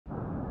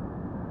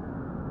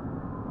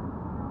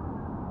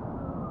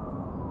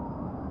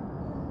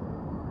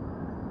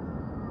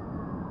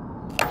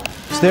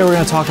Today we're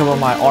going to talk about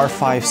my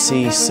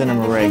R5C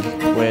cinema rig,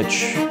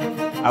 which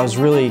I was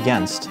really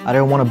against. I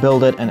didn't want to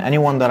build it, and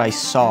anyone that I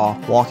saw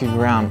walking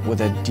around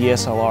with a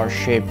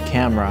DSLR-shaped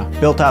camera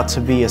built out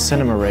to be a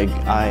cinema rig,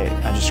 I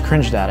just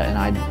cringed at it, and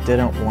I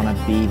didn't want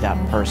to be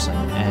that person,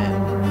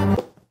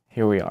 and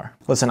here we are.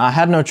 Listen, I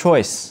had no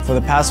choice. For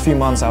the past few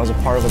months, I was a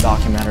part of a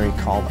documentary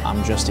called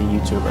I'm Just a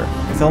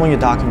YouTuber. Filming a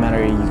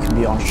documentary, you can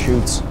be on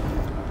shoots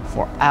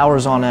for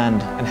hours on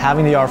end, and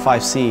having the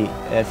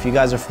R5C, if you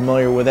guys are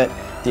familiar with it,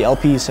 the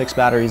LPU6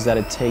 batteries that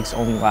it takes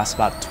only last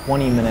about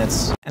 20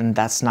 minutes, and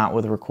that's not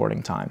with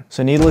recording time.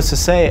 So needless to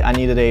say, I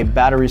needed a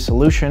battery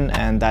solution,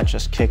 and that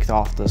just kicked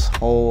off this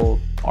whole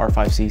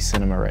R5C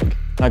cinema rig.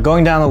 Now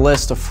going down the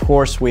list, of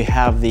course, we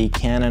have the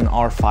Canon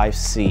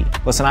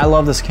R5C. Listen, I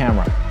love this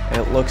camera.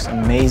 It looks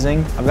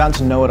amazing. I've gotten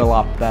to know it a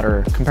lot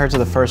better compared to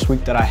the first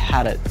week that I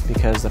had it,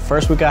 because the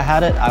first week I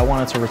had it, I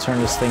wanted to return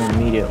this thing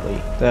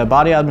immediately. The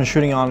body I'd been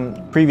shooting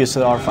on previous to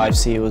the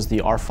R5C was the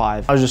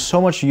R5. I was just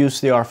so much used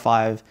to the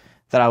R5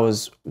 that I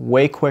was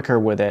way quicker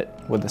with it,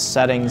 with the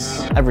settings,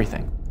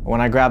 everything. When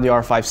I grabbed the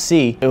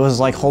R5C, it was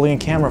like holding a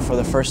camera for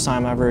the first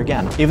time ever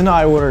again. Even though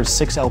I ordered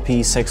 6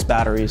 LP6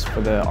 batteries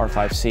for the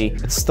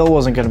R5C, it still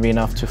wasn't gonna be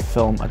enough to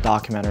film a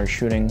documentary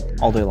shooting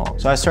all day long.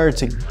 So I started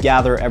to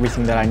gather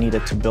everything that I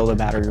needed to build a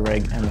battery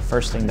rig, and the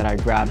first thing that I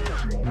grabbed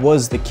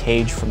was the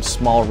cage from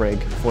Small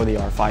Rig for the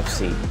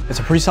R5C. It's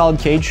a pretty solid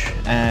cage,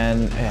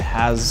 and it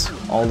has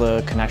all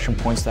the connection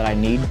points that I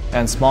need.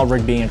 And Small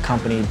Rig being a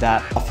company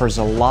that offers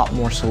a lot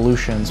more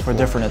solutions for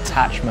different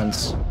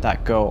attachments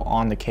that go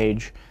on the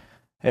cage,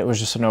 it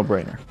was just a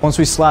no-brainer. Once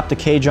we slapped the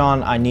cage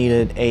on, I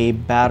needed a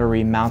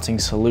battery mounting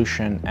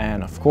solution,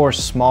 and of course,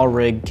 Small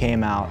Rig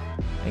came out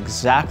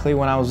exactly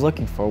when I was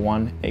looking for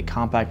one, a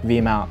compact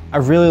V-mount. I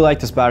really like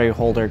this battery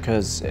holder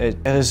because it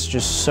is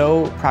just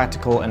so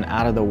practical and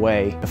out of the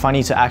way. If I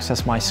need to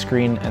access my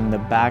screen in the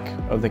back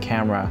of the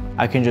camera,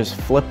 I can just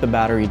flip the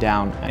battery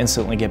down and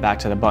instantly get back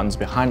to the buttons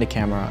behind the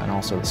camera and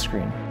also the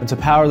screen. And to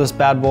power this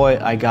bad boy,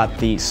 I got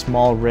the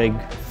Small Rig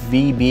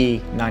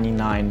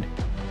VB99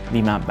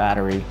 V-mount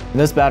battery.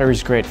 This battery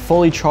is great.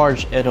 Fully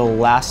charged, it'll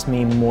last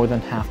me more than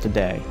half the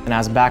day. And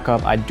as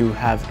backup, I do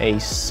have a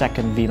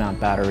second V-mount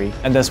battery,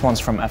 and this one's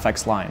from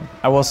FX Line.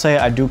 I will say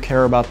I do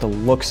care about the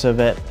looks of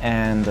it,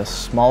 and the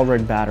Small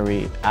Rig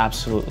battery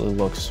absolutely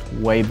looks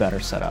way better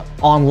set up.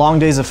 On long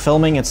days of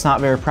filming, it's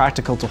not very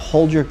practical to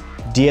hold your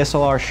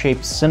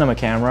DSLR-shaped cinema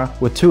camera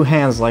with two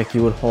hands like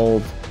you would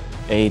hold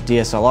a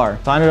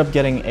DSLR. So I ended up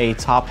getting a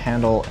top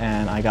handle,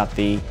 and I got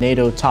the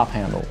NATO top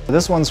handle.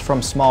 This one's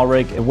from Small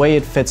Rig. The way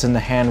it fits in the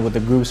hand with the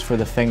grooves for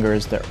the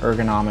fingers, the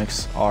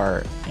ergonomics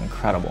are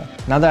incredible.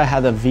 Now that I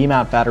had the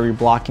V-mount battery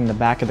blocking the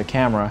back of the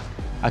camera,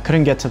 I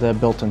couldn't get to the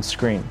built-in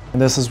screen.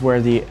 And this is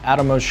where the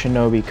Atomos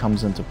Shinobi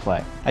comes into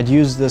play. I'd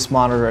used this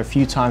monitor a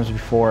few times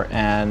before,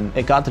 and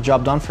it got the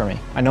job done for me.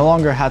 I no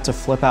longer had to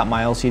flip out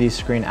my LCD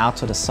screen out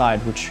to the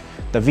side, which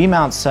the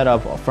V-mount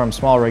setup from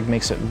Small Rig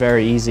makes it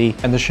very easy,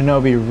 and the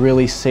Shinobi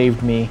really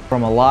saved me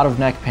from a lot of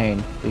neck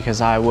pain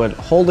because I would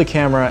hold the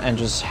camera and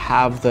just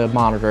have the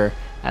monitor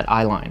at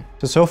eye line.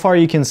 So far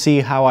you can see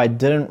how I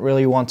didn't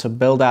really want to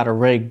build out a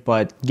rig,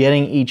 but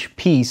getting each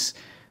piece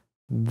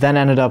then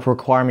ended up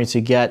requiring me to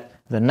get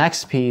the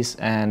next piece,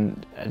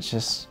 and it's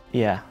just,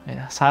 yeah,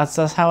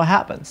 that's how it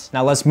happens.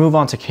 Now let's move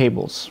on to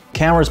cables.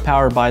 Camera is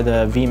powered by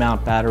the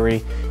V-mount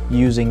battery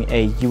using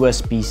a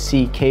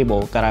USB-C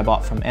cable that I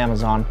bought from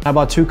Amazon. I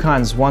bought two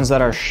kinds, ones that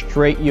are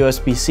straight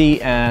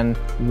USB-C and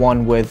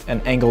one with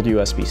an angled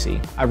USB-C.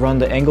 I run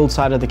the angled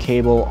side of the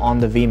cable on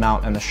the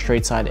V-mount and the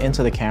straight side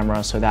into the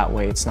camera, so that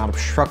way it's not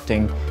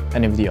obstructing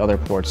any of the other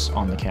ports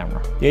on the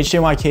camera. The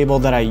HDMI cable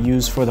that I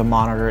use for the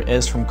monitor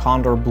is from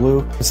Condor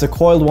Blue. It's the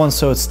coiled one,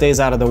 so it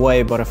stays out of the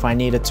way, but if I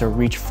need it to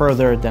reach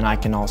further, then I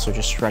can also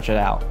just stretch it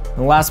out.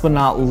 And last but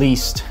not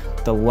least,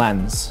 the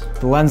lens.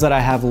 The lens that I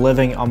have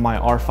living on my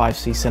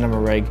R5C cinema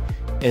rig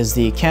is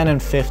the Canon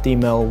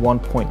 50mm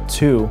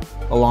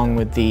 1.2 along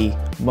with the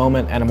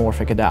Moment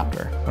anamorphic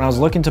adapter. When I was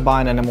looking to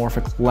buy an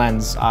anamorphic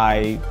lens,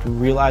 I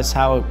realized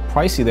how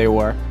pricey they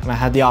were, and I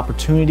had the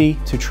opportunity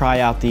to try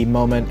out the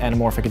Moment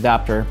anamorphic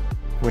adapter,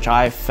 which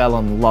I fell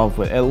in love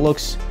with. It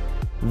looks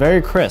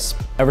very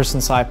crisp. Ever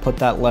since I put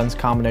that lens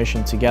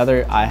combination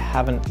together, I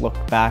haven't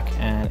looked back,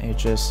 and it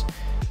just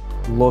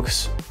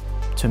looks,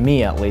 to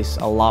me at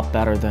least, a lot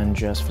better than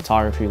just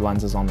photography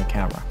lenses on the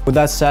camera. With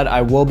that said,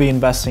 I will be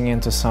investing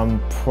into some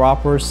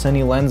proper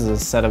cine lenses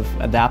instead of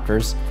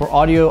adapters. For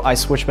audio, I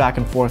switch back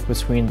and forth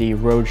between the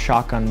Rode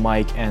shotgun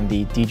mic and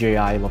the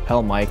DJI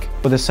lapel mic.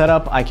 With the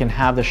setup, I can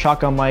have the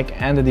shotgun mic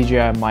and the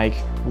DJI mic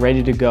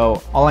ready to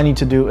go. All I need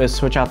to do is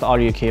switch out the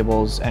audio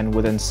cables, and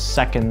within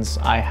seconds,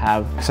 I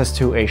have access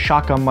to a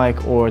shotgun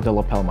mic or the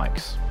lapel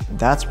mics.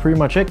 That's pretty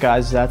much it,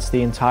 guys. That's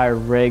the entire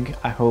rig.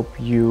 I hope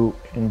you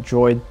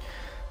enjoyed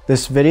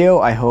this video.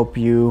 I hope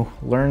you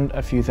learned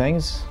a few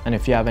things, and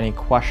if you have any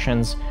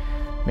questions,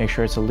 make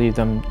sure to leave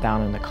them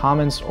down in the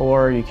comments,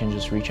 or you can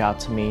just reach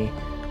out to me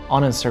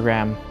on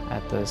Instagram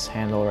at this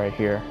handle right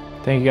here.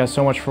 Thank you guys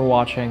so much for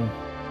watching.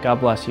 God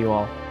bless you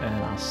all,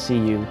 and I'll see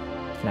you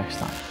next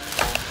time.